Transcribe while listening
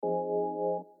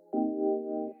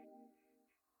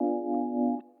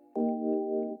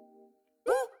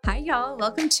y'all.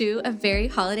 Welcome to a very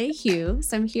holiday hue.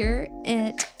 So I'm here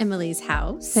at Emily's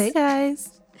house. Hey,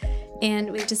 guys.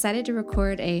 And we've decided to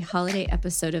record a holiday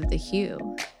episode of The Hue.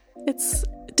 It's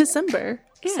December,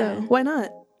 so why not?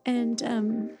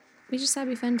 And we just thought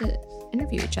it'd be fun to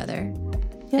interview each other.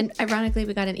 Yep. And ironically,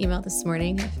 we got an email this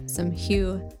morning of some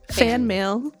Hue fan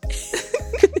mail.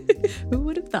 Who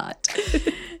would have thought?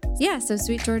 Yeah, so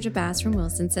Sweet Georgia Bass from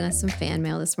Wilson sent us some fan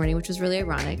mail this morning, which was really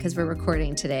ironic because we're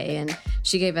recording today. And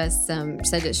she gave us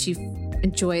said that she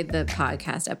enjoyed the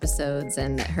podcast episodes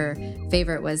and that her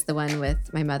favorite was the one with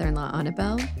my mother-in-law,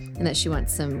 Annabelle, and that she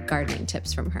wants some gardening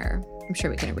tips from her. I'm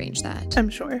sure we can arrange that. I'm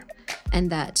sure.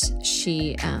 And that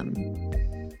she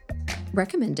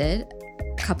recommended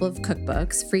a couple of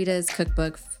cookbooks, Frida's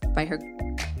cookbook by her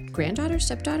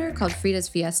stepdaughter, called Frida's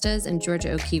Fiestas, and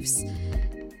Georgia O'Keeffe's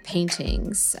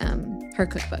paintings, her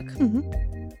cookbook.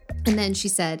 Mm-hmm. And then she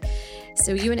said,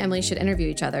 so you and Emily should interview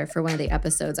each other for one of the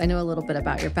episodes. I know a little bit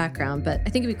about your background, but I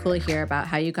think it'd be cool to hear about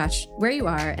how you got where you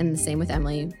are, and the same with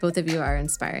Emily. Both of you are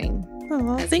inspiring.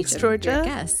 Oh, thanks, Georgia.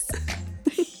 Yes.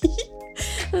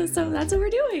 So that's what we're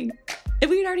doing. And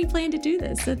we had already planned to do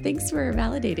this. So thanks for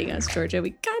validating us, Georgia. We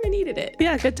kind of needed it.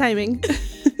 Yeah, good timing.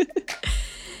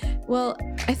 Well,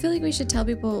 I feel like we should tell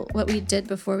people what we did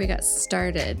before we got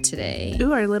started today.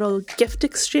 Ooh, our little gift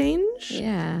exchange.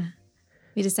 Yeah.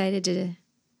 We decided to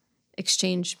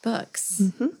exchange books.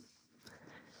 Mm-hmm.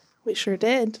 We sure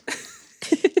did.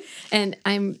 And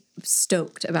I'm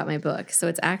stoked about my book. So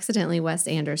it's Accidentally Wes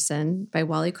Anderson by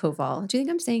Wally Koval. Do you think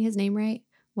I'm saying his name right?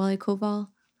 Wally Koval?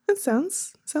 That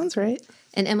sounds right.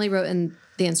 And Emily wrote in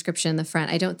the inscription in the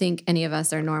front, I don't think any of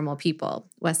us are normal people.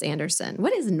 Wes Anderson.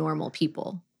 What is normal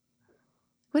people?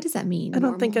 What does that mean? I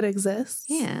don't think it exists.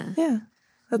 Yeah. Yeah.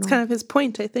 That's kind of his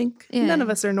point, I think. Yeah. None of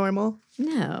us are normal.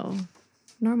 No.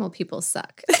 Normal people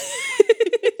suck.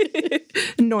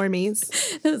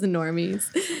 Normies. Those normies.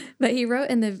 But he wrote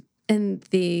in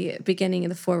the beginning of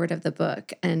the foreword of the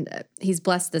book, and he's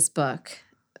blessed this book.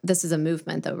 This is a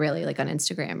movement, though, really, like on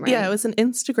Instagram, right? Yeah, it was an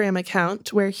Instagram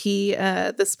account where he,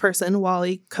 this person,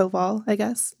 Wally Koval, I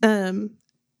guess,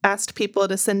 asked people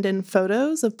to send in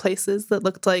photos of places that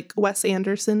looked like Wes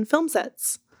Anderson film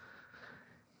sets.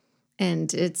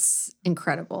 And it's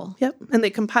incredible. Yep. And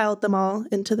they compiled them all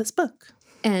into this book.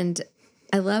 And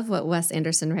I love what Wes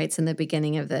Anderson writes in the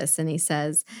beginning of this. And he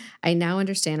says, I now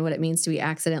understand what it means to be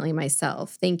accidentally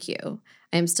myself. Thank you.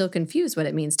 I am still confused what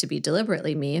it means to be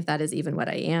deliberately me, if that is even what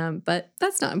I am, but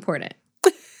that's not important. I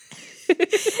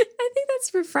think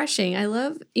that's refreshing. I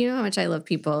love, you know how much I love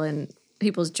people and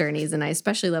people's journeys, and I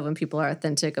especially love when people are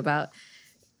authentic about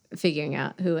figuring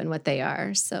out who and what they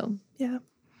are. So yeah,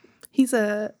 he's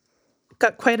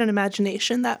got quite an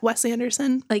imagination, that Wes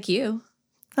Anderson. Like you.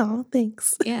 Oh,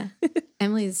 thanks. Yeah.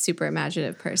 Emily's a super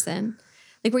imaginative person.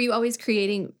 Like, were you always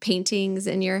creating paintings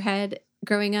in your head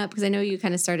growing up? Because I know you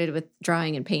kind of started with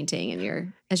drawing and painting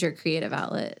as your creative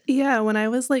outlet. Yeah, when I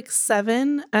was like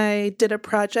 7, I did a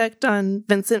project on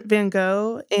Vincent van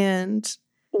Gogh, and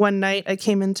one night I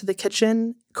came into the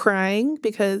kitchen crying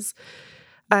because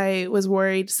I was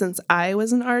worried, since I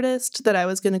was an artist, that I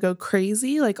was going to go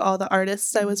crazy like all the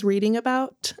artists I was reading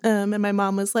about. And my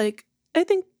mom was like, I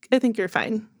think you're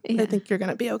fine. Yeah. I think you're going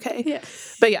to be okay. Yeah.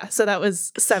 But yeah, so that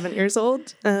was 7 years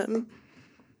old. And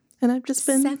I've just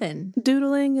been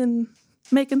doodling and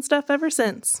making stuff ever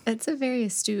since. It's a very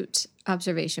astute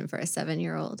observation for a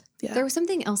 7-year-old. Yeah. There was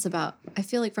something else about, I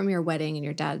feel like from your wedding and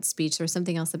your dad's speech, there was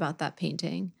something else about that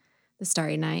painting, The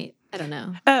Starry Night. I don't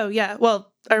know. Oh, yeah.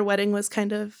 Well, our wedding was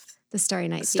kind of... The Starry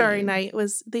Night. Starry Night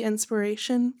was the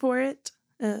inspiration for it.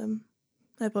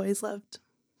 I've always loved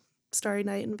Starry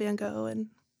Night and Van Gogh and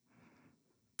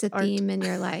it's a art. Theme in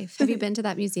your life. Have you been to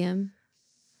that museum?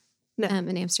 No.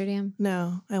 In Amsterdam?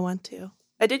 No, I want to.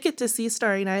 I did get to see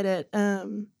Starry Night at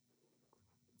the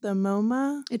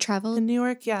MoMA. It traveled? In New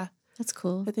York, yeah. That's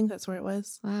cool. I think that's where it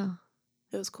was. Wow.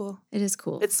 It was cool. It is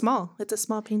cool. It's small. It's a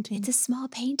small painting. It's a small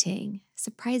painting.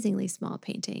 Surprisingly small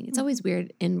painting. It's always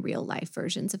weird in real life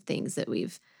versions of things that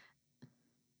we've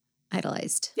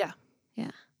idolized. Yeah.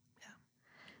 Yeah.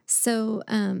 So,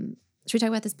 should we talk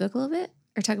about this book a little bit?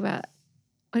 Or talk about,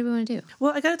 what do we want to do?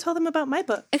 Well, I got to tell them about my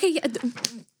book. Okay, yeah.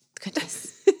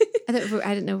 Goodness. I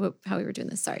didn't know how we were doing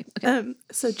this. Sorry. Okay.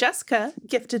 So Jessica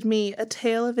gifted me A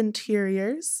Tale of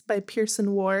Interiors by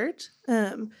Pearson Ward.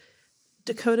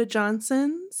 Dakota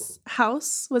Johnson's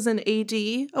house was in AD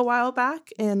a while back,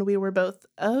 and we were both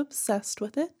obsessed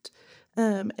with it.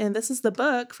 And this is the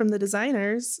book from the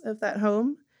designers of that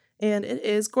home, and it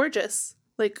is gorgeous,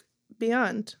 like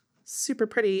beyond. Super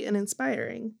pretty and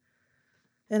inspiring.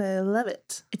 And I love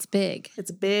it. It's big.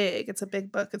 It's big. It's a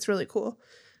big book. It's really cool.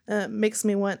 Makes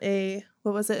me want a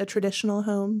what was it? A traditional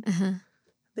home. Uh-huh.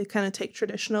 They kind of take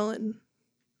traditional and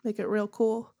make it real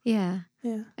cool. Yeah.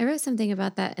 Yeah. I wrote something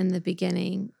about that in the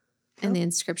beginning in the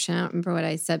inscription. I don't remember what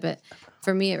I said, but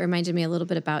for me, it reminded me a little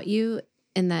bit about you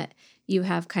in that you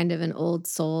have kind of an old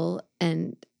soul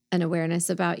and an awareness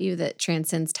about you that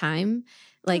transcends time,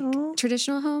 like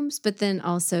traditional homes, but then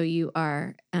also you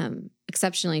are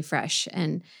exceptionally fresh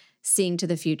and seeing to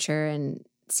the future and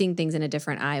seeing things in a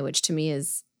different eye, which to me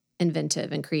is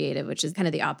inventive and creative, which is kind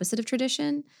of the opposite of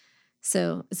tradition.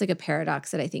 So it's like a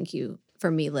paradox that I think you, for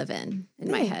me, live in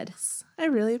my head. I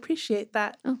really appreciate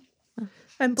that. Oh, well,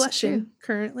 I'm blushing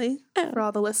currently for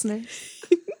all the listeners.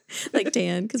 Like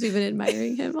Dan, because we've been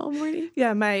admiring him all morning.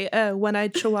 Yeah, my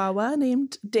one-eyed chihuahua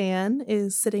named Dan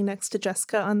is sitting next to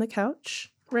Jessica on the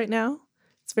couch right now.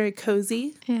 It's very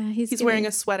cozy. Yeah, he's wearing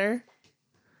a sweater.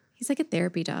 He's like a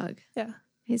therapy dog. Yeah.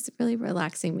 He's really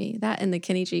relaxing me. That and the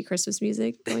Kenny G Christmas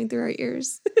music going through our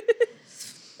ears.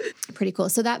 Pretty cool.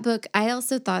 So that book, I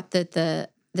also thought that the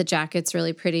jacket's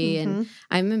really pretty, and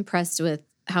I'm impressed with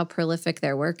how prolific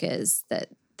their work is, that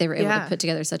they were able to put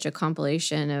together such a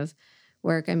compilation of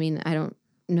work. I mean, I don't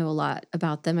know a lot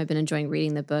about them. I've been enjoying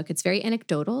reading the book. It's very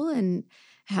anecdotal, and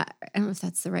I don't know if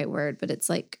that's the right word, but it's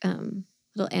like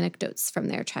little anecdotes from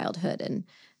their childhood and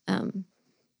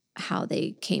how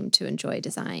they came to enjoy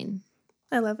design.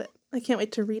 I love it. I can't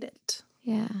wait to read it.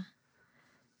 Yeah.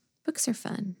 Books are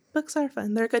fun. Books are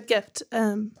fun. They're a good gift.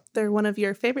 They're one of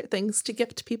your favorite things to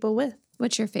gift people with.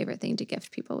 What's your favorite thing to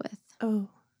gift people with? Oh,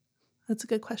 that's a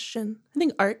good question. I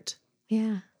think art.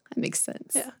 Yeah, that makes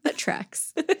sense. Yeah. That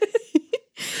tracks.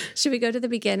 Should we go to the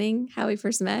beginning, how we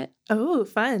first met? Oh,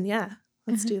 fun. Yeah.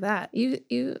 Let's do that.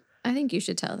 I think you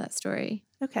should tell that story.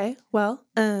 Okay. Well,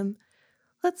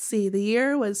 let's see. The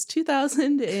year was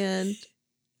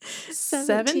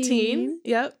 2017.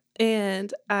 Yep.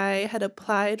 And I had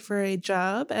applied for a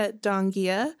job at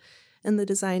Dongia in the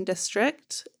design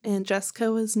district, and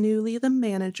Jessica was newly the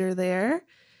manager there.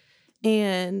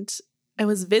 And I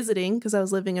was visiting because I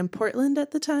was living in Portland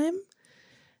at the time.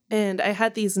 And I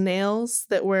had these nails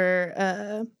that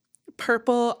were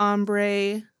purple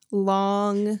ombre,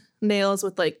 long nails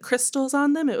with like crystals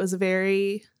on them. It was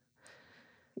very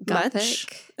Gothic.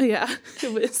 much. Yeah,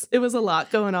 it was a lot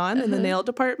going on in the nail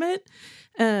department.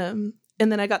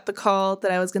 And then I got the call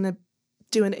that I was going to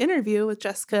do an interview with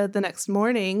Jessica the next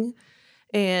morning.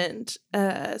 And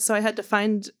so I had to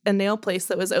find a nail place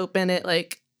that was open at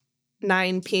like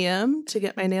 9 p.m. to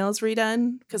get my nails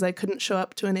redone because I couldn't show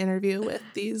up to an interview with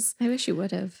these I wish you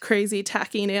would have. Crazy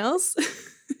tacky nails.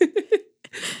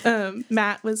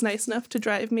 Matt was nice enough to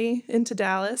drive me into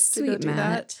Dallas to go do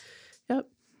that. Yep.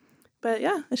 But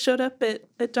yeah, I showed up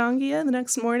at Dongia the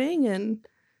next morning and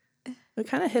we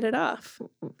kind of hit it off.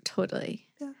 Totally.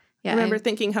 Yeah. I remember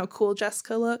thinking how cool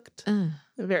Jessica looked.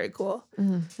 Very cool.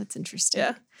 That's interesting.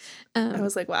 Yeah. I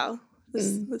was like, wow,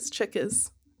 this chick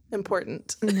is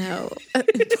important. No.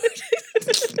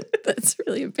 That's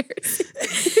really embarrassing.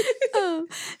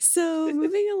 So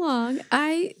moving along,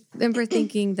 I remember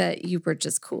thinking that you were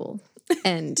just cool.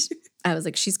 And I was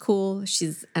like, she's cool.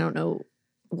 I don't know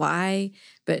why,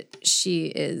 but she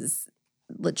is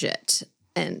legit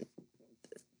and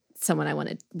someone I want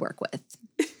to work with,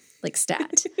 like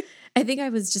stat. I think I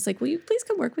was just like, will you please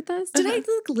come work with us? Did I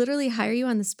literally hire you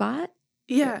on the spot?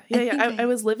 Yeah. I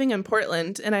was living in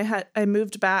Portland and I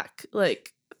moved back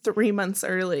like 3 months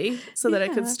early so that I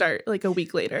could start like a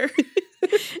week later.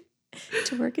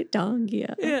 To work at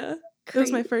Dongia. Yeah. Great. It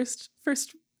was my first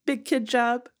big kid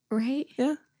job. Right?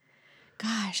 Yeah.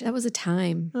 Gosh, that was a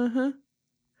time. Uh-huh.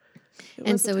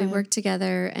 And so we worked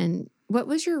together. And what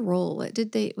was your role? What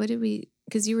did we,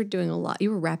 because you were doing a lot.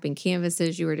 You were wrapping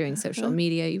canvases. You were doing social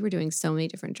media. You were doing so many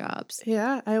different jobs.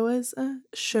 Yeah. I was a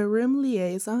showroom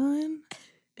liaison.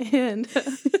 And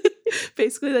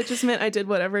basically that just meant I did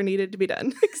whatever needed to be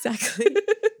done. Exactly.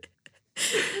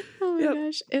 Oh my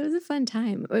gosh. It was a fun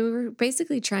time. We were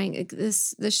basically trying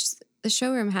the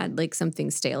showroom had like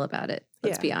something stale about it.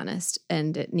 Let's be honest.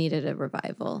 And it needed a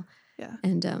revival. Yeah.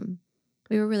 And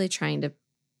we were really trying to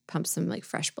pump some like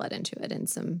fresh blood into it and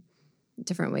some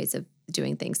different ways of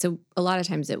doing things. So a lot of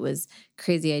times it was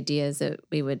crazy ideas that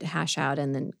we would hash out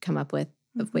and then come up with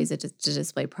of ways to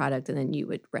display product, and then you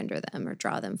would render them or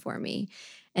draw them for me.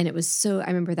 And it was I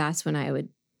remember that's when I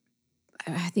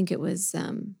think it was, I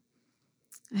don't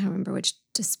remember which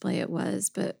display it was,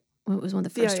 but it was one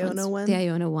of the first ones. The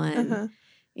Iona one. Uh-huh.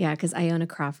 Yeah, because Iona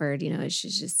Crawford,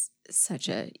 she's just such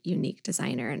a unique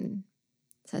designer and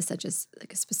has such a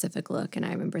specific look. And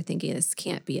I remember thinking this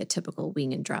can't be a typical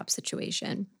wing and drop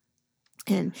situation.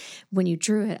 And when you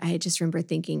drew it, I just remember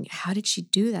thinking, how did she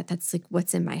do that? That's like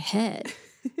what's in my head.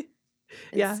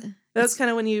 Yeah. That's kind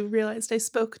of when you realized I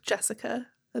spoke Jessica.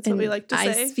 That's what we like to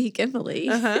say. I speak Emily.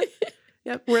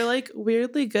 Yep. We're like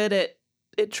weirdly good at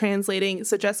it translating.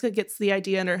 So Jessica gets the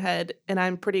idea in her head, and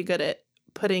I'm pretty good at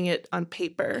putting it on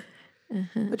paper,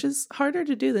 which is harder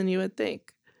to do than you would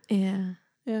think. Yeah.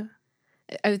 Yeah.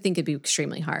 I would think it'd be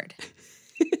extremely hard.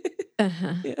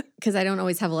 Yeah. Because I don't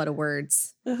always have a lot of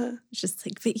words. It's just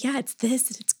like, but yeah, it's this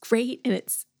and it's great and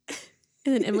it's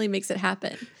and then Emily makes it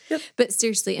happen. Yep. But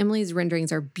seriously, Emily's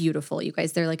renderings are beautiful, you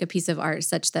guys. They're like a piece of art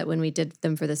such that when we did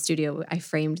them for the studio, I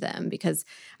framed them because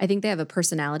I think they have a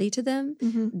personality to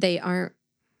them. They aren't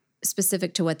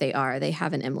specific to what they are. They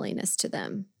have an Emily-ness to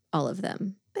them, all of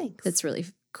them. Thanks. That's really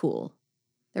cool.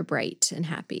 They're bright and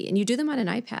happy. And you do them on an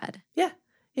iPad. Yeah.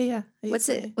 Yeah. What's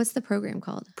the program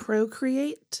called?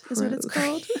 Procreate is what it's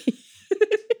called.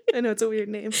 I know it's a weird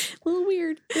name. A little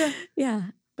weird. Yeah. Yeah.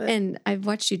 But, and I've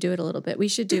watched you do it a little bit. We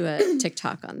should do a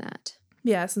TikTok on that.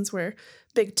 Yeah, since we're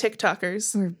big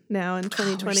TikTokers now in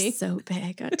 2020. We're so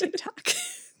big on TikTok.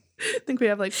 I think we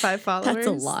have like 5 followers. That's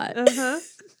a lot.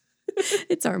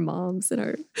 It's our moms and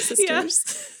our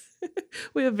sisters. Yeah.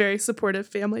 We have very supportive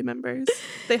family members.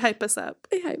 They hype us up.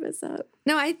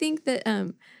 No, I think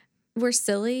that we're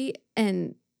silly,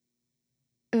 and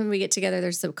when we get together,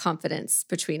 there's some confidence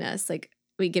between us. Like,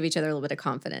 we give each other a little bit of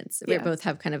confidence. We both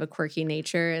have kind of a quirky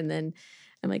nature, and then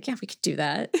I'm like, yeah, we could do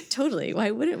that. Totally.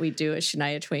 Why wouldn't we do a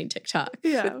Shania Twain TikTok?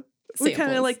 Yeah. We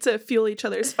kind of like to fuel each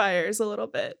other's fires a little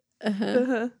bit.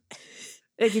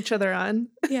 Egg each other on.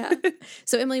 Yeah.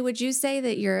 So, Emily, would you say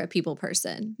that you're a people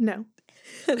person? No.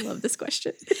 I love this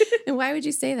question. And why would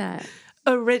you say that?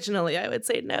 Originally, I would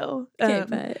say no.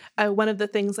 Okay, but one of the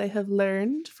things I have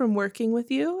learned from working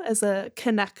with you as a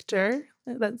connector,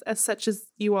 as such as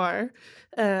you are,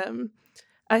 I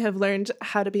have learned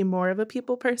how to be more of a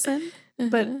people person.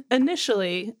 But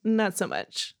initially, not so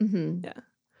much. Yeah.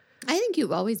 I think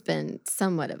you've always been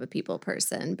somewhat of a people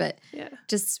person, but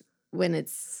just when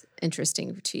it's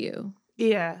interesting to you.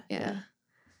 Yeah.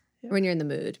 When you're in the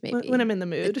mood, maybe. When I'm in the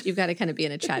mood. You've got to kind of be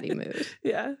in a chatty mood.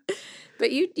 Yeah.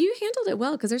 But you handled it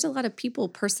well because there's a lot of people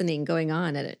personing going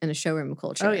on in a showroom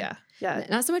culture. Oh, yeah. Yeah.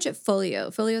 Not so much at Folio.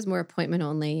 Folio is more appointment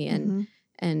only.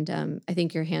 And I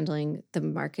think you're handling the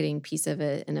marketing piece of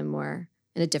it in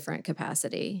a different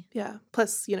capacity. Yeah.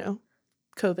 Plus,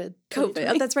 COVID. Oh,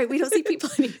 that's right. We don't see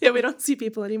people anymore. Yeah, we don't see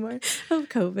people anymore. Oh,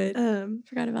 COVID.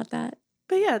 Forgot about that.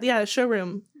 But yeah, a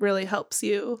showroom really helps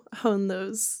you hone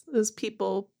those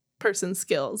people person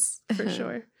skills for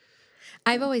sure.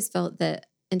 I've always felt that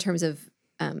in terms of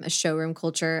a showroom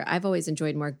culture, I've always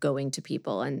enjoyed more going to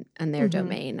people and their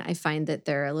domain. I find that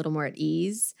they're a little more at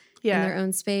ease in their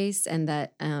own space, and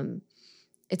that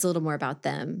it's a little more about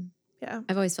them. Yeah.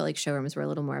 I've always felt like showrooms were a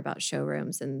little more about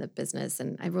showrooms and the business,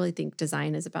 and I really think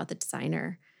design is about the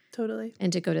designer. Totally.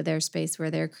 And to go to their space where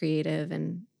they're creative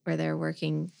and where they're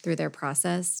working through their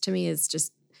process, to me, is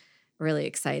just really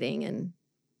exciting. And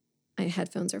my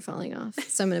headphones are falling off,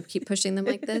 so I'm going to keep pushing them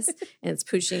like this, and it's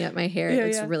pushing up my hair. It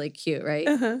looks really cute, right?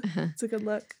 It's a good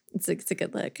look. It's a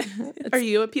good look. Are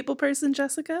you a people person,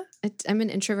 Jessica? I'm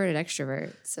an introverted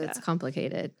extrovert, so it's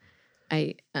complicated.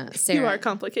 Sarah, you are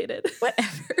complicated.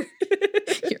 Whatever.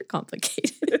 You're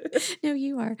complicated. No,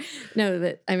 you are. No,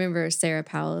 but I remember Sarah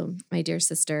Powell, my dear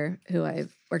sister, who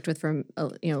I've worked with for a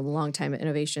long time at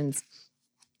Innovations.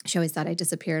 She always thought I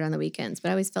disappeared on the weekends, but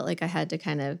I always felt like I had to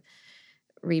kind of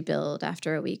rebuild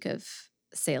after a week of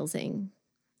salesing.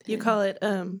 You call it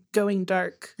going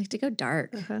dark. I like to go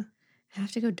dark. I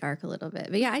have to go dark a little bit.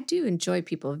 But yeah, I do enjoy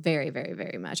people very, very,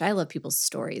 very much. I love people's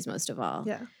stories most of all.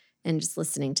 Yeah. And just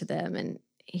listening to them and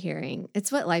hearing.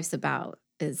 It's what life's about,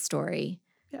 is story.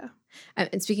 Yeah.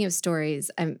 And speaking of stories,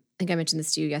 I think I mentioned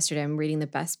this to you yesterday. I'm reading the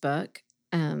best book,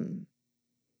 Boys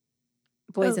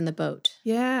in the Boat.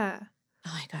 Yeah.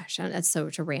 Oh my gosh, that's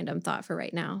such a random thought for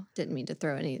right now. Didn't mean to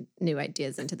throw any new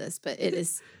ideas into this, but it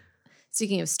is,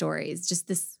 speaking of stories, just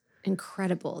this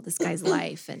guy's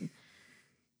life, and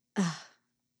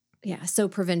so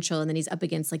provincial. And then he's up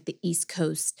against like the East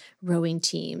Coast rowing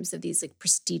teams of these like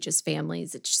prestigious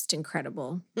families. It's just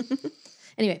incredible.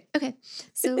 Anyway, okay.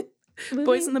 So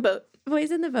Boys in the Boat.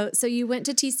 So you went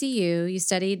to TCU, you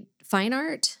studied fine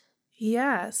art?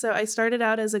 Yeah. So I started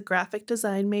out as a graphic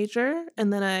design major,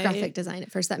 and then graphic design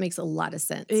at first. That makes a lot of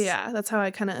sense. Yeah. That's how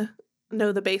I kind of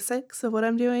know the basics of what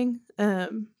I'm doing.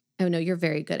 Oh no, you're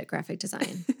very good at graphic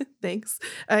design. Thanks.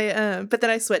 But then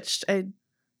I switched. I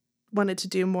wanted to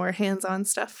do more hands-on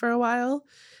stuff for a while.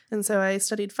 And so I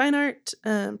studied fine art,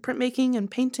 printmaking and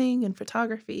painting and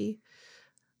photography,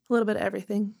 a little bit of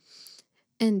everything.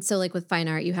 And so like with fine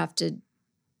art, you have to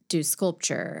do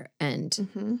sculpture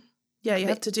and Yeah, you But-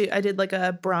 have to do. I did like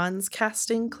a bronze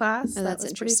casting class. Oh, that that's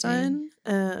was pretty interesting.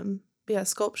 fun. But yeah,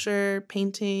 sculpture,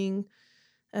 painting.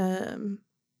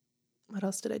 What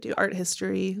else did I do? Art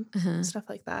history, Uh-huh. stuff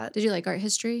like that. Did you like art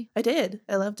history? I did.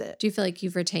 I loved it. Do you feel like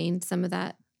you've retained some of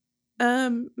that?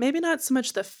 Maybe not so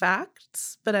much the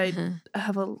facts, but I Uh-huh.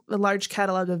 have a large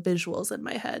catalog of visuals in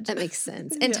my head. That makes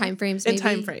sense. And Yeah. time frames, And maybe?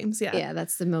 time frames, yeah. Yeah,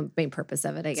 that's the main purpose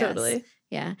of it, I guess. Totally.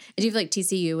 Yeah. And do you feel like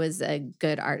TCU was a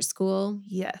good art school?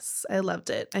 Yes, I loved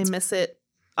it. I miss it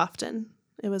often.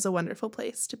 It was a wonderful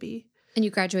place to be. And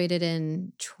you graduated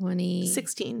in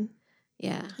 16.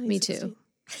 Yeah, me too.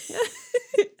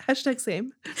 2016.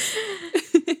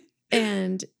 #same.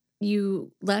 And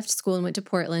you left school and went to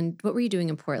Portland. What were you doing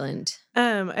in Portland?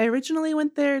 I originally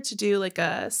went there to do like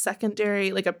a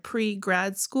secondary, like a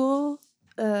pre-grad school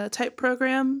type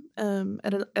program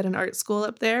at an art school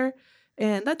up there.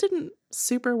 And that didn't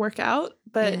super work out,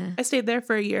 but Yeah. I stayed there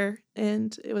for a year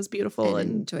and it was beautiful And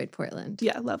and enjoyed Portland.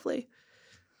 yeah, lovely.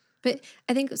 But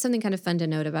I think something kind of fun to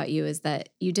note about you is that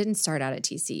you didn't start out at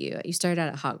TCU. You started out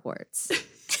at Hogwarts.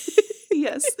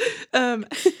 Yes.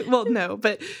 Well, no,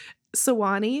 but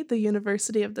Sewanee, the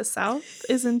University of the South,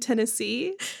 is in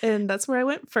Tennessee, and that's where I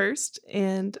went first.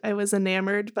 And I was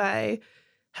enamored by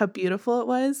how beautiful it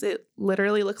was. It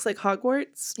literally looks like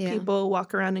Hogwarts. Yeah. People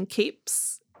walk around in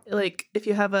capes. Like if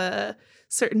you have a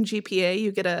certain GPA,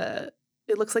 you get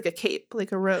it looks like a cape,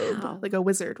 like a robe, Wow. like a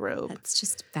wizard robe. That's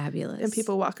just fabulous. And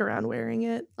people walk around wearing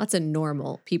it. Lots of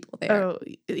normal people there. Oh,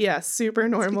 yeah, super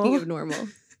normal. Speaking of normal.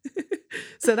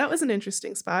 So that was an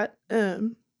interesting spot.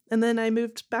 And then I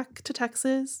moved back to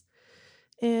Texas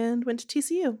and went to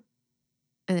TCU.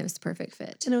 And it was the perfect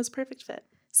fit. And it was a perfect fit.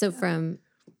 So from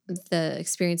the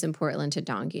experience in Portland to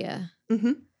Dongia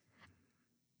Mm-hmm.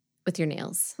 with your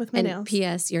nails. With my and nails.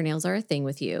 P.S. Your nails are a thing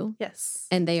with you. Yes.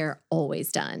 And they are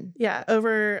always done. Yeah.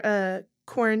 Over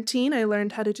quarantine, I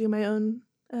learned how to do my own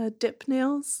dip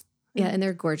nails. Yeah, and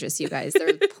they're gorgeous, you guys.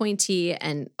 They're pointy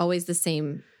and always the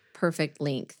same perfect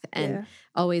length and Yeah.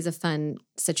 always a fun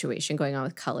situation going on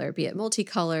with color, be it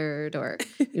multicolored or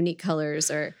unique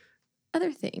colors or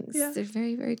other things. Yeah. They're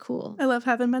very, very cool. I love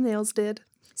having my nails did.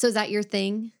 So is that your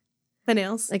thing? My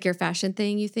nails. Like your fashion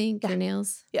thing, you think? Yeah. Your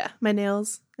nails? Yeah. My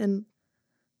nails and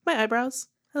my eyebrows.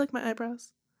 I like my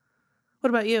eyebrows. What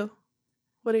about you?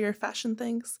 What are your fashion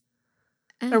things?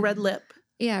 A red lip.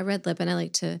 Yeah, a red lip. And I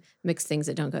like to mix things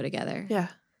that don't go together. Yeah.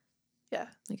 Yeah.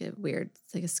 Like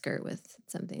it's like a skirt with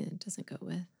something that doesn't go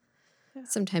with. Yeah.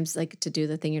 Sometimes like to do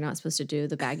the thing you're not supposed to do,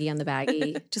 the baggy on the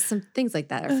baggy. Just some things like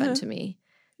that are fun to me.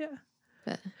 Yeah.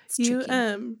 But it's You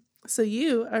tricky. so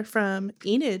you are from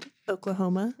Enid,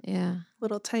 Oklahoma. Yeah.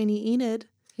 Little tiny Enid.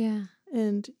 Yeah.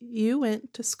 And you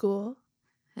went to school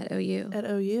At OU. at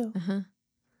OU Uh-huh.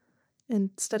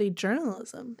 and studied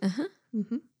journalism. Uh-huh.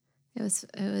 Mm-hmm. It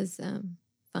was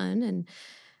fun. And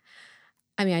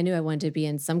I mean, I knew I wanted to be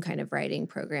in some kind of writing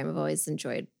program. I've always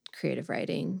enjoyed creative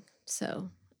writing. So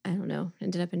I don't know,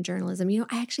 ended up in journalism. You know,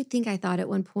 I actually think I thought at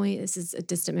one point, this is a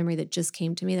distant memory that just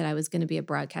came to me, that I was going to be a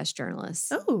broadcast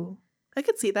journalist. Oh, I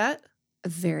could see that. A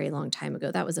very long time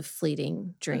ago. That was a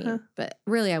fleeting dream. Uh-huh. But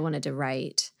really, I wanted to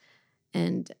write.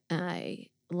 And I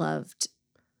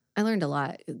learned a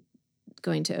lot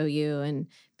going to OU and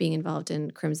being involved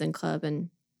in Crimson Club and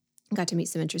got to meet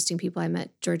some interesting people. I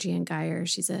met Georgianne Geyer.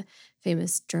 She's a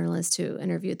famous journalist who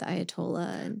interviewed the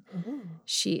Ayatollah. And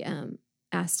she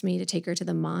asked me to take her to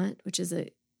the Mont, which is a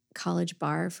college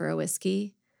bar for a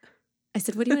whiskey. I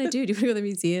said, what do you want to do? Do you want to go to the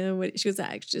museum? She goes,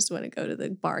 I just want to go to the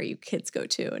bar you kids go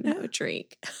to and have a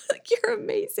drink. Like, you're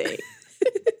amazing.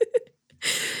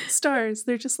 Stars,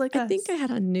 they're just like us. I think I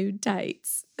had on nude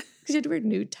tights because you had to wear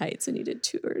nude tights when you did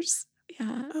tours.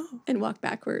 Yeah. Oh. And walk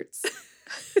backwards.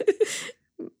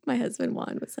 My husband,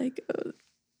 Juan, was like, oh,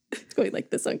 it's going like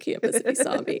this on campus if he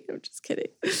saw me. I'm just kidding.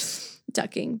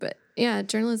 Ducking. But yeah,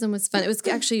 journalism was fun. It was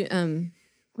actually,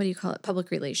 what do you call it?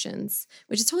 Public relations,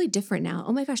 which is totally different now.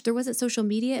 Oh my gosh, there wasn't social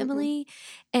media, Emily.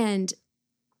 And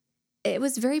it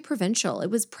was very provincial. It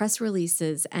was press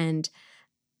releases and,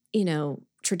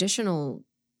 traditional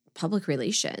public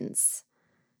relations.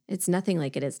 It's nothing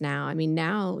like it is now. I mean,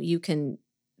 now you can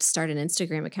start an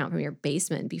Instagram account from your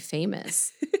basement and be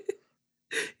famous.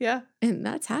 Yeah. And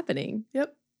that's happening.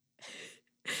 Yep.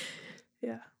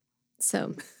 Yeah.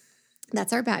 So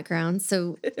that's our background.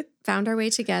 So found our way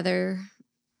together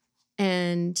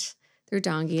and through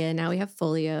Dongia. Now we have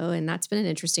Folio, and that's been an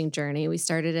interesting journey. We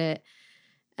started it.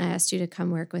 I asked you to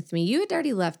come work with me. You had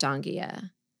already left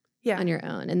Dongia on your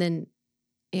own. And then,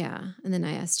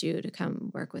 I asked you to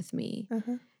come work with me.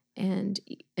 Uh-huh. And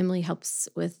Emily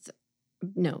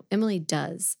Emily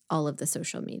does all of the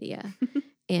social media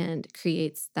and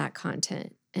creates that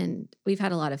content And we've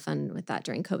had a lot of fun with that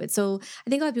during COVID. So I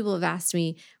think a lot of people have asked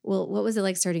me, well, what was it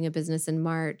like starting a business in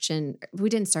March? And we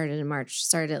didn't start it in March,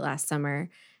 started it last summer.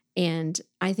 And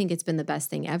I think it's been the best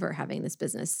thing ever having this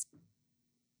business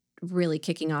really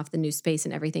kicking off the new space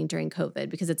and everything during COVID,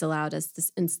 because it's allowed us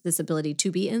this ability to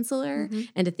be insular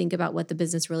and to think about what the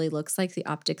business really looks like, the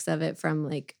optics of it from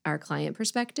like our client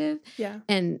perspective. Yeah.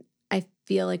 And I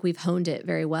feel like we've honed it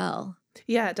very well.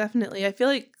 Yeah, definitely. I feel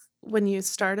like when you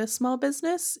start a small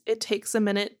business, it takes a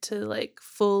minute to like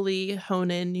fully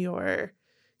hone in your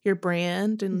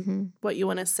brand and what you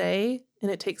want to say.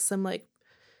 And it takes some like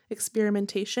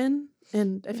experimentation.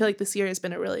 And I feel like this year has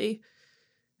been a really,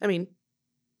 I mean,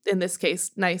 in this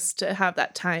case, nice to have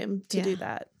that time to do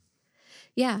that.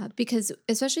 Yeah, because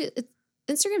especially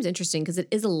Instagram's interesting because it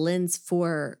is a lens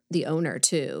for the owner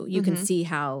too. You can see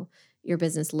how your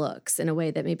business looks in a way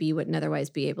that maybe you wouldn't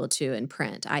otherwise be able to in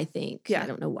print, I think. Yeah. I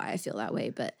don't know why I feel that way,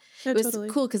 but it was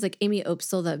cool because like Amy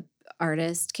Opsel, the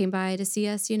artist, came by to see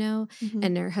us, you know,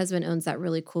 and her husband owns that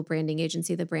really cool branding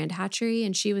agency, the Brand Hatchery.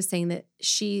 And she was saying that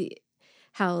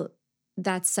how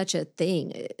that's such a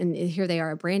thing. And here they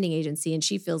are, a branding agency, and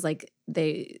she feels like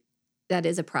that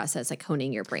is a process, like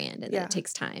honing your brand, and that it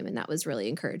takes time. And that was really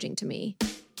encouraging to me.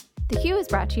 The Q is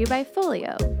brought to you by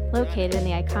Folio. Located in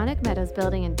the iconic Meadows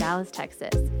building in Dallas,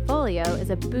 Texas, Folio is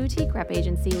a boutique rep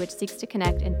agency which seeks to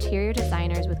connect interior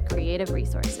designers with creative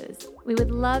resources. We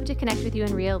would love to connect with you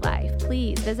in real life.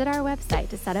 Please visit our website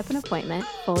to set up an appointment,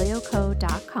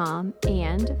 folioco.com,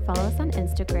 and follow us on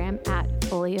Instagram at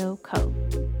folioco.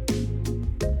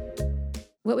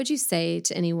 What would you say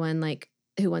to anyone like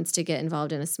who wants to get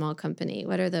involved in a small company?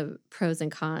 What are the pros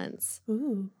and cons?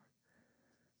 Ooh.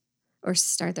 Or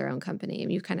start their own company? I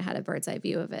mean, you kind of had a bird's eye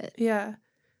view of it. Yeah.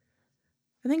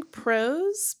 I think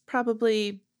pros,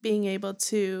 probably being able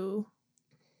to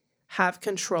have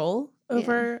control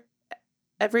over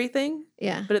everything.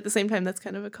 Yeah. But at the same time, that's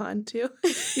kind of a con too.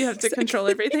 You have to control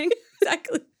everything.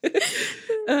 Exactly.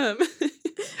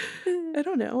 I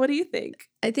don't know. What do you think?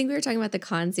 I think we were talking about the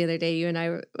cons the other day. You and I,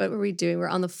 what were we doing? We're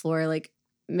on the floor, like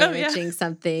managing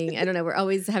something. I don't know. We're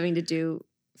always having to do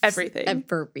everything.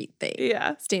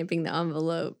 Yeah. Stamping the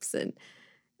envelopes. And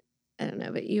I don't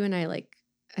know, but you and I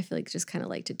I feel like just kind of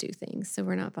like to do things. So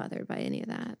we're not bothered by any of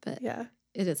that, but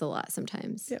it is a lot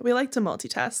sometimes. Yeah. We like to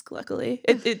multitask. Luckily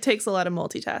it takes a lot of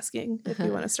multitasking if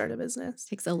you want to start a business. It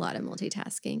takes a lot of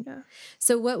multitasking. Yeah.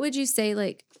 So what would you say,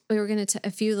 like, we were going to,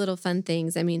 a few little fun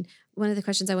things. I mean, one of the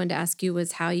questions I wanted to ask you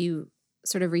was how you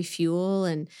sort of refuel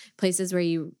and places where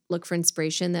you look for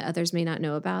inspiration that others may not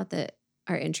know about that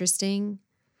are interesting.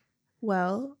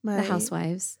 Well, The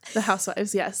Housewives,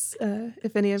 yes.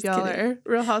 If any of y'all are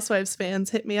Real Housewives fans,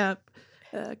 hit me up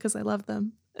because I love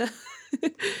them.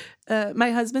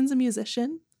 My husband's a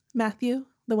musician, Matthew,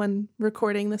 the one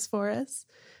recording this for us.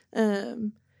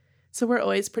 So we're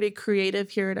always pretty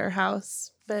creative here at our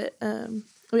house. But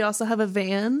we also have a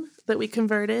van that we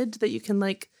converted that you can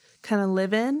like kind of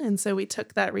live in. And so we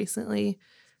took that recently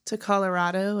to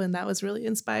Colorado, and that was really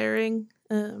inspiring.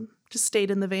 Just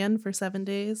stayed in the van for 7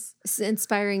 days. It's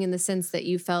inspiring in the sense that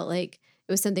you felt like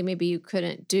it was something maybe you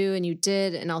couldn't do and you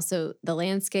did, and also the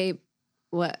landscape.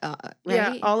 Right?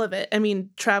 Yeah, all of it. I mean,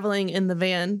 traveling in the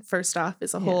van, first off,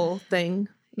 is a whole thing.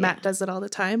 Matt does it all the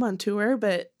time on tour,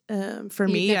 but for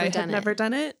me, I had never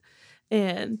done it.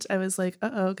 And I was like,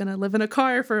 gonna live in a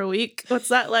car for a week. What's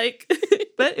that like?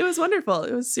 But it was wonderful.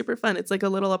 It was super fun. It's like a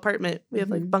little apartment. We have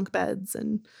like bunk beds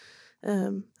and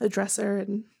a dresser,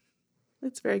 and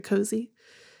it's very cozy.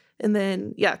 And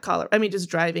then, Colorado. I mean, just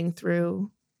driving through,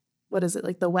 what is it,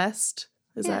 like the West?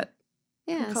 Is that?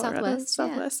 Yeah, Southwest.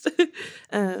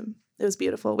 Yeah. It was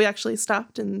beautiful. We actually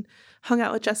stopped and hung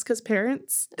out with Jessica's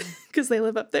parents because they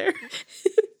live up there.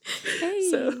 Hey.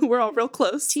 So we're all real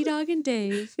close. T-Dog and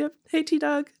Dave. Yep. Hey,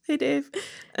 T-Dog. Hey, Dave.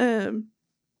 I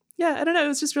don't know. It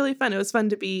was just really fun. It was fun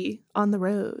to be on the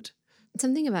road.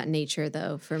 Something about nature,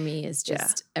 though, for me is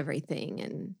just everything.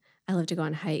 And I love to go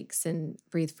on hikes and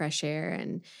breathe fresh air.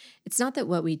 And it's not that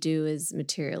what we do is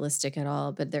materialistic at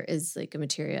all, but there is like a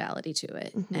materiality to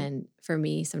it. And for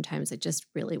me, sometimes I just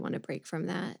really want to break from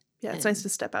that. Yeah, it's nice to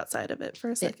step outside of it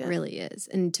for a second. It really is.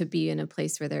 And to be in a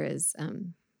place where there is,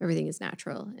 everything is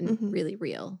natural and really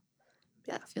real.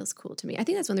 Yeah, it feels cool to me. I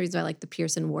think that's one of the reasons I like the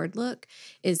Pinzon Ward look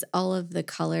is all of the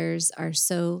colors are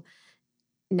so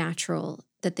natural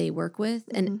that they work with.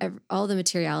 And all the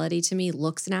materiality to me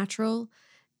looks natural.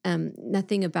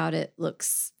 Nothing about it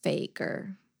looks fake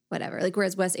or whatever. Like,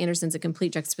 whereas Wes Anderson's a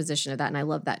complete juxtaposition of that, and I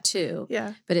love that too.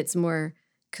 Yeah. But it's more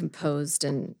composed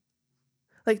and...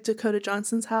 Like Dakota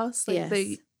Johnson's house. Like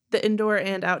the indoor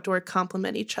and outdoor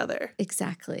complement each other.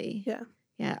 Exactly. Yeah.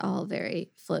 Yeah, it all very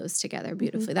flows together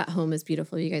beautifully. That home is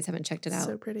beautiful. You guys haven't checked it out.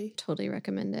 So pretty. Totally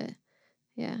recommend it.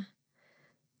 Yeah.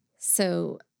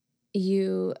 So do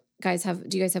you guys have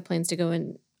plans to go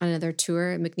on another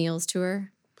tour, McNeal's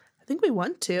tour? I think we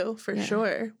want to, for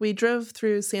sure. We drove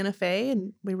through Santa Fe,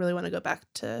 and we really want to go back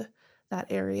to that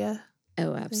area.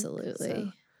 Oh,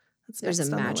 absolutely. So there's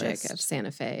a magic of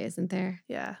Santa Fe, isn't there?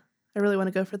 Yeah. I really want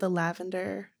to go for the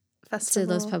Lavender Festival.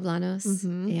 To Los Poblanos?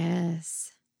 Mm-hmm.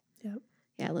 Yes. Yep.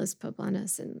 Yeah, Los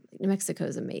Poblanos in New Mexico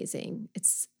is amazing.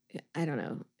 It's, I don't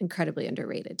know, incredibly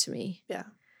underrated to me. Yeah,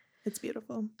 it's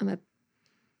beautiful. I'm a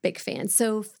big fan.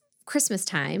 So Christmas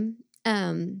time,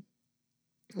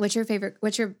 what's your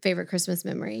favorite Christmas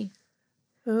memory?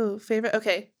 Oh, favorite.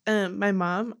 Okay. My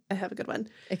mom, I have a good one.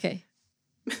 Okay.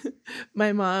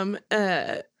 My mom,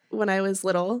 when I was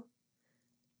little,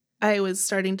 I was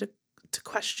starting to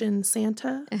question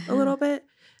Santa a little bit.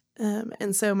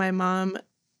 And so my mom,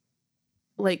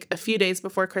 like a few days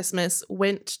before Christmas,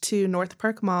 went to North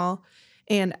Park Mall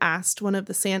and asked one of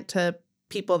the Santa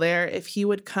people there if he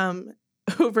would come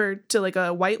over to like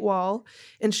a white wall.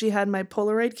 And she had my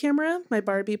Polaroid camera, my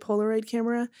Barbie Polaroid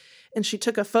camera. And she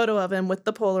took a photo of him with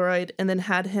the Polaroid and then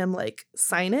had him like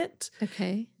sign it.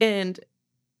 Okay. And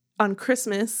on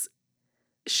Christmas,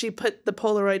 she put the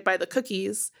Polaroid by the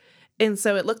cookies. And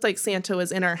so it looked like Santa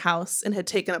was in our house and had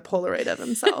taken a Polaroid of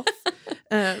himself.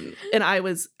 And I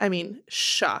was,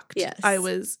 shocked. Yes.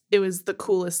 It was the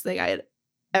coolest thing I had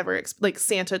ever, like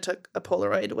Santa took a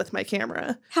Polaroid with my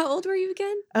camera. How old were you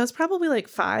again? I was probably like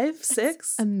 5,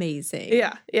 6. Amazing.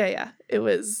 Yeah. It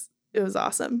was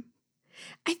awesome.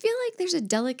 I feel like there's a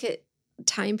delicate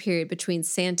time period between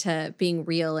Santa being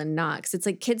real and not. 'Cause it's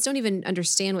like kids don't even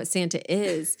understand what Santa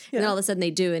is. Yeah. And then all of a sudden they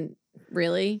do. And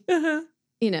really? Uh-huh.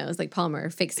 It's like Palmer,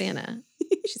 fake Santa.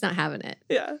 She's not having it.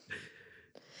 Yeah.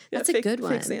 That's a good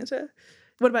one. Fake Santa.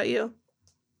 What about you?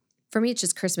 For me, it's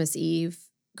just Christmas Eve.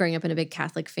 Growing up in a big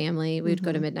Catholic family, we would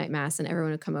go to midnight mass and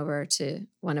everyone would come over to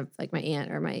one of like my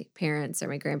aunt or my parents or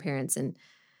my grandparents, and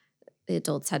the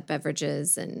adults had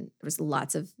beverages and there was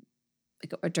lots of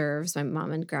like hors d'oeuvres. My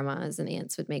mom and grandmas and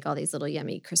aunts would make all these little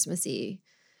yummy Christmassy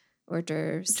hors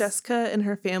d'oeuvres. Jessica and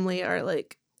her family are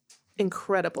like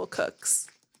incredible cooks.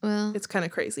 Well, It's kind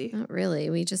of crazy. not really.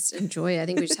 We just enjoy it. I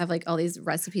think we just have like all these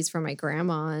recipes from my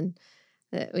grandma and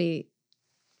that we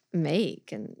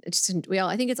make, and it's just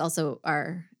I think it's also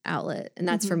our outlet, and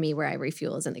that's for me where I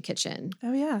refuel is in the kitchen.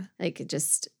 Oh yeah. Like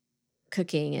just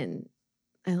cooking, and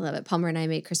I love it. Palmer and I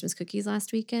made Christmas cookies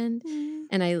last weekend,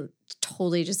 and I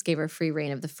totally just gave her free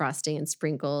reign of the frosting and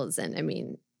sprinkles, and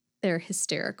they're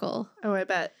hysterical. Oh, I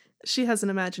bet. She has an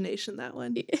imagination, that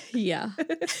one. Yeah.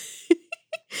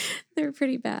 They're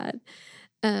pretty bad.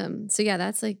 So yeah,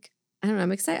 that's like, I don't know.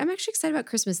 I'm excited. I'm actually excited about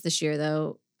Christmas this year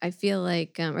though. I feel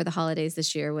like, or the holidays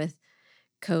this year with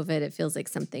COVID, it feels like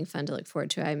something fun to look forward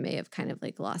to. I may have kind of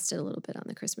like lost it a little bit on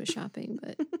the Christmas shopping,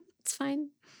 but it's fine.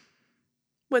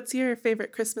 What's your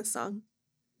favorite Christmas song?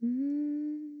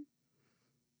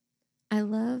 I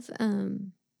love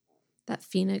that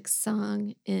Phoenix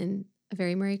song in A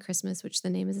Very Merry Christmas, which the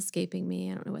name is escaping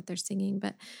me. I don't know what they're singing,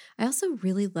 but I also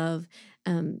really love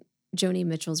Joni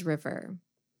Mitchell's River.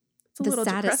 It's a little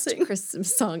saddest depressing.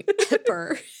 Christmas song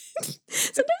ever.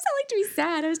 Sometimes I like to be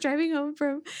sad. I was driving home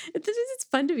from, it's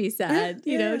fun to be sad,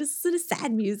 just listen to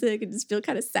sad music and just feel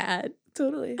kind of sad.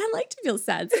 Totally. I like to feel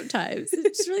sad sometimes.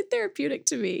 It's just really therapeutic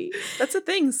to me. That's a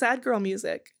thing. Sad girl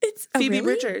music. It's Phoebe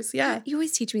really? Bridgers. Yeah. You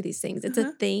always teach me these things. It's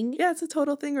a thing. Yeah, it's a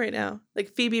total thing right now. Like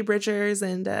Phoebe Bridgers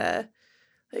and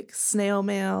like Snail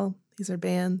Mail. These are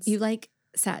bands. You like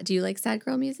sad? Do you like sad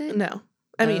girl music? No.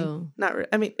 Not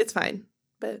really. It's fine,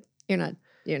 but You're not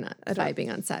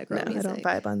vibing on sad girl music. I don't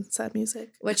vibe on sad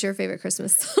music. What's your favorite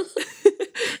Christmas song?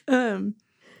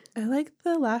 I like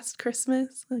the Last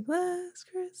Christmas. Like Last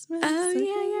Christmas. Oh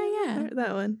yeah.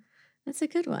 That one. That's a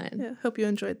good one. Yeah. Hope you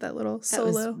enjoyed that little That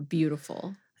solo. was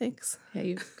beautiful. Thanks. Yeah,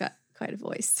 you've got quite a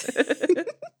voice.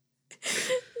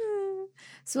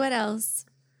 So what else?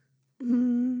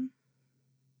 I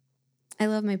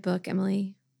love my book,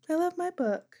 Emily. I love my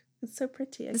book. It's so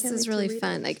pretty. This is really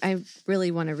fun. Like I really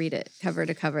want to read it cover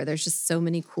to cover. There's just so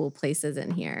many cool places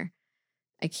in here.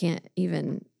 I can't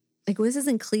even this is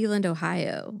in Cleveland,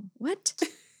 Ohio. What?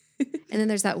 And then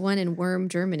there's that one in Worm,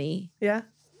 Germany. Yeah.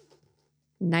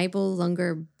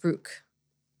 Nibelungerbruck.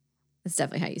 That's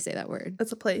definitely how you say that word.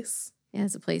 That's a place. Yeah,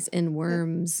 it's a place in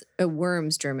Worms,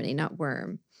 Germany, not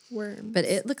Worm. Worms. But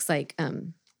it looks like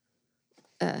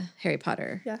Harry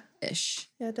Potter ish.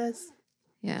 Yeah, it does.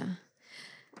 Yeah.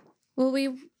 Well, we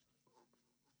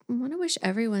want to wish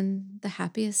everyone the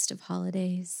happiest of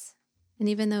holidays. And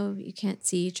even though you can't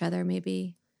see each other,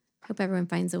 maybe Hope everyone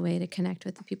finds a way to connect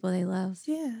with the people they love.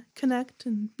 Yeah, connect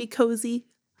and be cozy.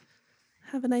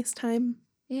 Have a nice time.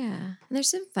 Yeah. And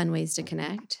there's some fun ways to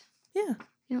connect. Yeah.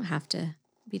 You don't have to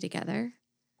be together.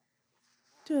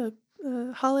 Do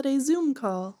a holiday Zoom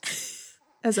call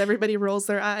as everybody rolls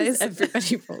their eyes.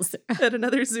 Everybody rolls their eyes. At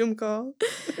another Zoom call.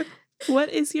 What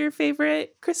is your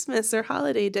favorite Christmas or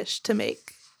holiday dish to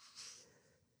make?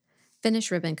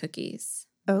 Finnish ribbon cookies.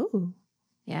 Oh.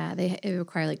 Yeah, it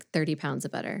require like 30 pounds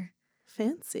of butter.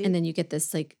 Fancy. And then you get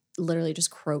this like literally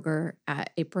just Kroger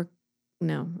at April.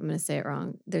 No, I'm going to say it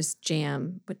wrong. There's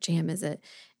jam. What jam is it?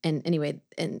 And anyway,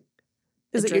 and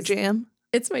is it your jam?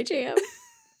 It's my jam.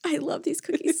 I love these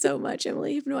cookies so much,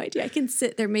 Emily. You have no idea. I can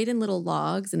sit, they're made in little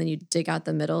logs, and then you dig out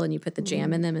the middle and you put the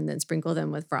jam in them and then sprinkle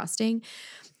them with frosting.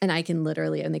 And I can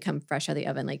literally, and they come fresh out of the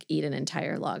oven, like eat an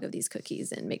entire log of these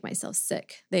cookies and make myself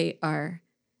sick. They are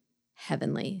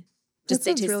heavenly. That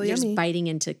sounds really you're yummy. just biting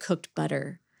into cooked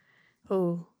butter.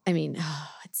 Oh. I mean,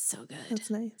 it's so good. That's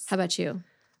nice. How about you?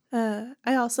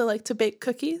 I also like to bake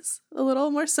cookies. A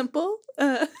little more simple.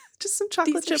 Just some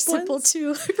chocolate chip simple ones.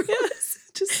 Too. Yes,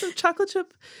 just some chocolate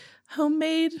chip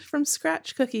homemade from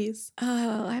scratch cookies.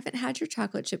 Oh, I haven't had your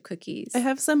chocolate chip cookies. I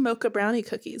have some mocha brownie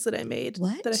cookies that I made.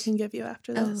 What? That I can give you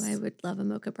after this. Oh, I would love a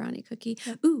mocha brownie cookie.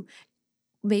 Ooh,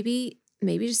 maybe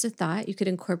just a thought. You could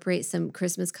incorporate some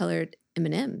Christmas colored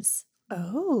M&Ms.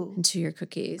 Oh, into your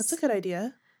cookies. That's a good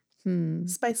idea.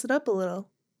 Spice it up a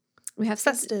little. We have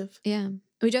festive. Yeah.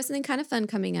 We do have something kind of fun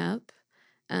coming up.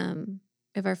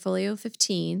 We have our Folio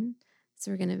 15.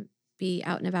 So we're going to be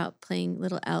out and about playing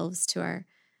little elves to our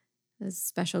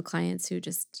special clients who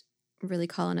just really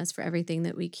call on us for everything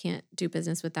that we can't do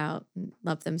business without and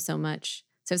love them so much.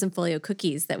 So I have some Folio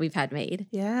cookies that we've had made.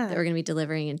 Yeah. That we're going to be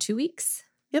delivering in 2 weeks.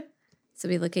 Yep. So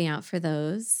be looking out for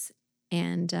those.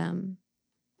 And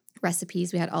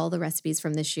recipes. We had all the recipes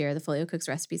from this year. The Folio Cooks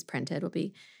recipes printed. We'll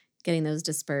be getting those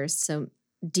dispersed. So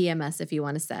DM us if you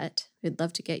want a set. We'd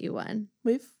love to get you one.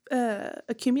 We've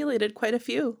accumulated quite a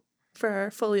few for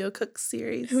our Folio Cooks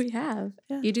series. We have.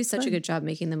 Yeah, you do such a good job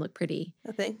making them look pretty.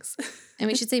 Oh, thanks. And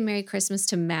we should say Merry Christmas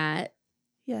to Matt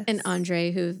and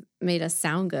Andre, who've made us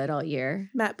sound good all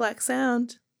year. Matt Black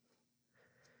Sound.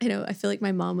 I know. I feel like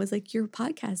my mom was like, your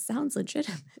podcast sounds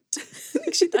legitimate.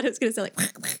 Like she thought it was going to sound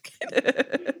like,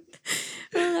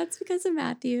 well, that's because of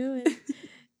Matthew.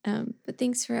 And, but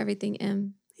thanks for everything,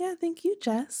 Em. Yeah, thank you,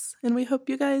 Jess. And we hope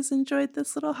you guys enjoyed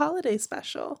this little holiday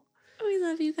special. We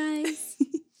love you guys.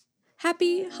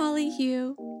 Happy Holiday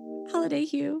Hugh.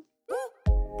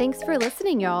 Thanks for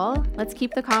listening, y'all. Let's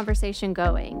keep the conversation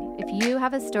going. If you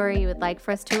have a story you would like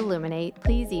for us to illuminate,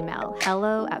 please email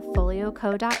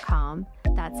hello@folioco.com.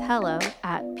 That's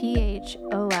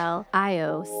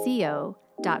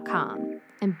hello@PHOLIOCO.com.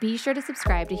 And be sure to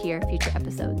subscribe to hear future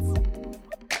episodes.